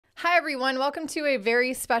Hi everyone, welcome to a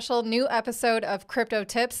very special new episode of Crypto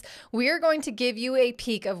Tips. We are going to give you a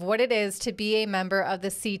peek of what it is to be a member of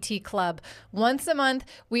the CT Club. Once a month,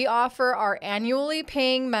 we offer our annually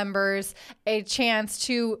paying members a chance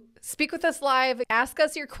to speak with us live, ask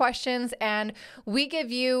us your questions, and we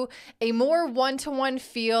give you a more one-to-one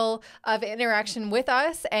feel of interaction with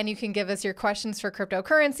us, and you can give us your questions for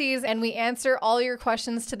cryptocurrencies, and we answer all your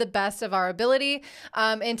questions to the best of our ability.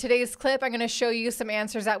 In today's clip, I'm going to show you some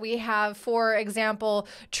answers that we have, for example,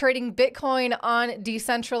 trading Bitcoin on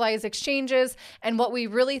decentralized exchanges, and what we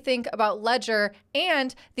really think about Ledger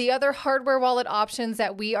and the other hardware wallet options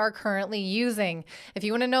that we are currently using. If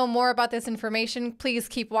you want to know more about this information, please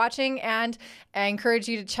keep watching. And I encourage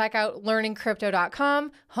you to check out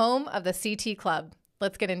learningcrypto.com, home of the CT Club.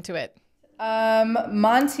 Let's get into it.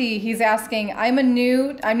 Monty, he's asking, I'm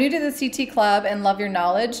new to the CT Club and love your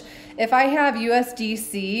knowledge. If I have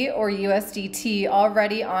USDC or USDT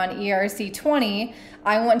already on ERC20,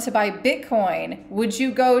 I want to buy Bitcoin. Would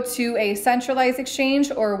you go to a centralized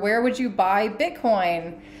exchange, or where would you buy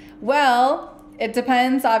Bitcoin? Well, it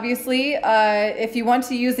depends, obviously. If you want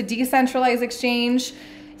to use a decentralized exchange,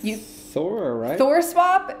 Thor, right?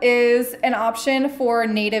 ThorSwap is an option for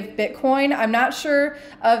native Bitcoin. I'm not sure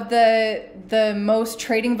of the most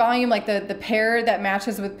trading volume, like the pair that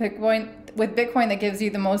matches with Bitcoin that gives you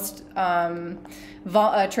the most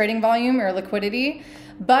trading volume or liquidity.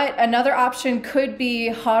 But another option could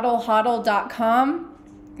be hodlhodl.com.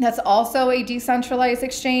 That's also a decentralized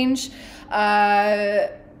exchange.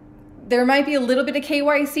 There might be a little bit of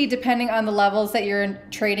KYC depending on the levels that you're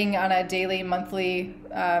trading on a daily, monthly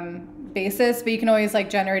basis, but you can always like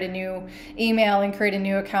generate a new email and create a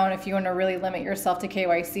new account if you want to really limit yourself to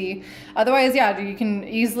KYC. Otherwise, yeah, you can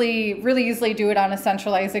really easily do it on a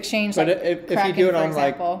centralized exchange. But like if Kraken, you do it on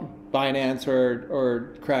example, like Binance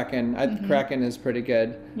or Kraken, Kraken is pretty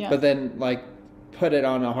good. Yeah. But then like put it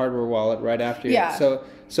on a hardware wallet right after. Yeah.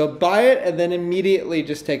 So buy it and then immediately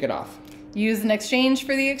just take it off. Use an exchange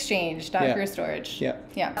for the exchange, not for your storage.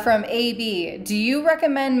 Yeah. From AB, do you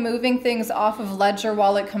recommend moving things off of Ledger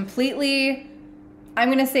Wallet completely? I'm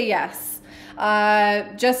going to say yes. Do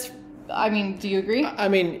you agree? I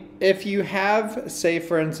mean, if you have, say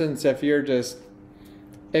for instance, if you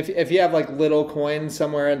have like little coins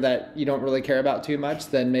somewhere that you don't really care about too much,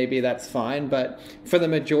 then maybe that's fine. But for the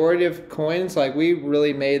majority of coins, like we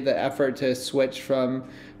really made the effort to switch from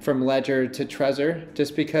Ledger to Trezor,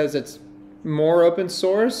 just because it's more open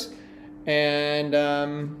source, and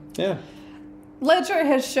Ledger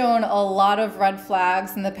has shown a lot of red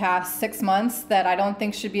flags in the past 6 months that I don't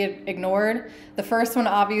think should be ignored. The first one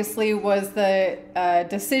obviously was the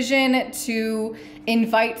decision to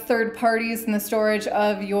invite third parties in the storage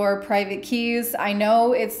of your private keys. I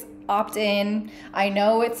know it's opt-in, I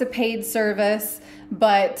know it's a paid service,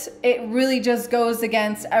 but it really just goes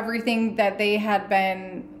against everything that they had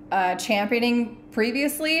been championing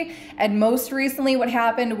previously. And most recently, what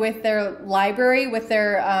happened with their library, with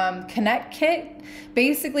their Connect kit,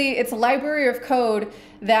 basically it's a library of code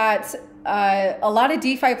that a lot of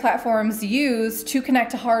DeFi platforms use to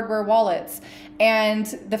connect to hardware wallets. And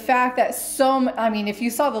the fact that if you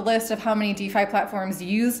saw the list of how many DeFi platforms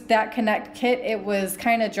used that Connect kit, it was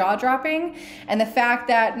kind of jaw-dropping. And the fact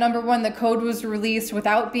that, number one, the code was released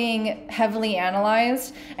without being heavily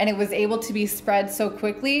analyzed, and it was able to be spread so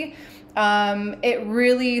quickly, it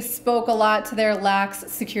really spoke a lot to their lax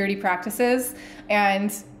security practices.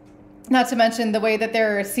 And not to mention the way that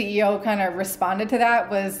their CEO kind of responded to that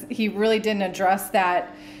was he really didn't address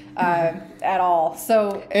that at all.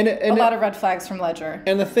 So a lot of red flags from Ledger.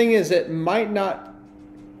 And the thing is, it might not,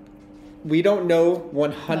 we don't know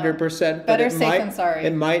 100%, but better safe than sorry.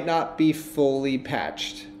 It might not be fully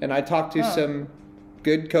patched. And I talked to some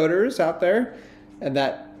good coders out there, and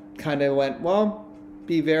that kind of went, well,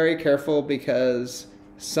 be very careful because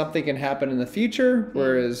something can happen in the future,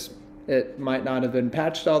 whereas it might not have been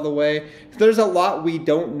patched all the way. There's a lot we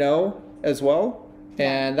don't know as well.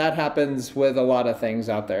 And that happens with a lot of things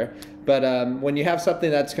out there. But when you have something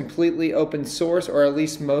that's completely open source, or at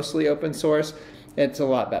least mostly open source, it's a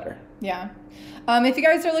lot better. Yeah. If you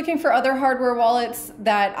guys are looking for other hardware wallets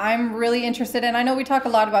that I'm really interested in, I know we talk a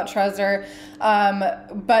lot about Trezor,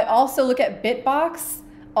 but also look at Bitbox.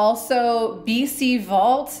 Also, BC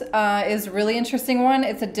Vault is a really interesting one.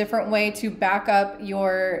 It's a different way to back up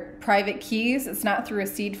your private keys. It's not through a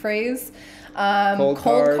seed phrase. Cold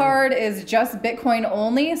Card is just Bitcoin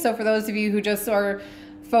only. So for those of you who just are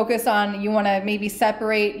focused on, you want to maybe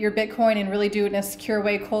separate your Bitcoin and really do it in a secure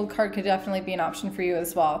way, Cold Card could definitely be an option for you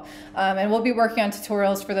as well. And we'll be working on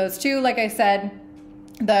tutorials for those too. Like I said,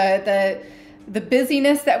 the the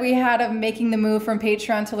busyness that we had of making the move from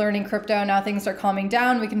Patreon to learning crypto, now things are calming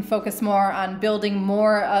down. We can focus more on building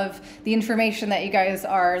more of the information that you guys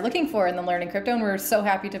are looking for in the learning crypto, and we're so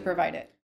happy to provide it.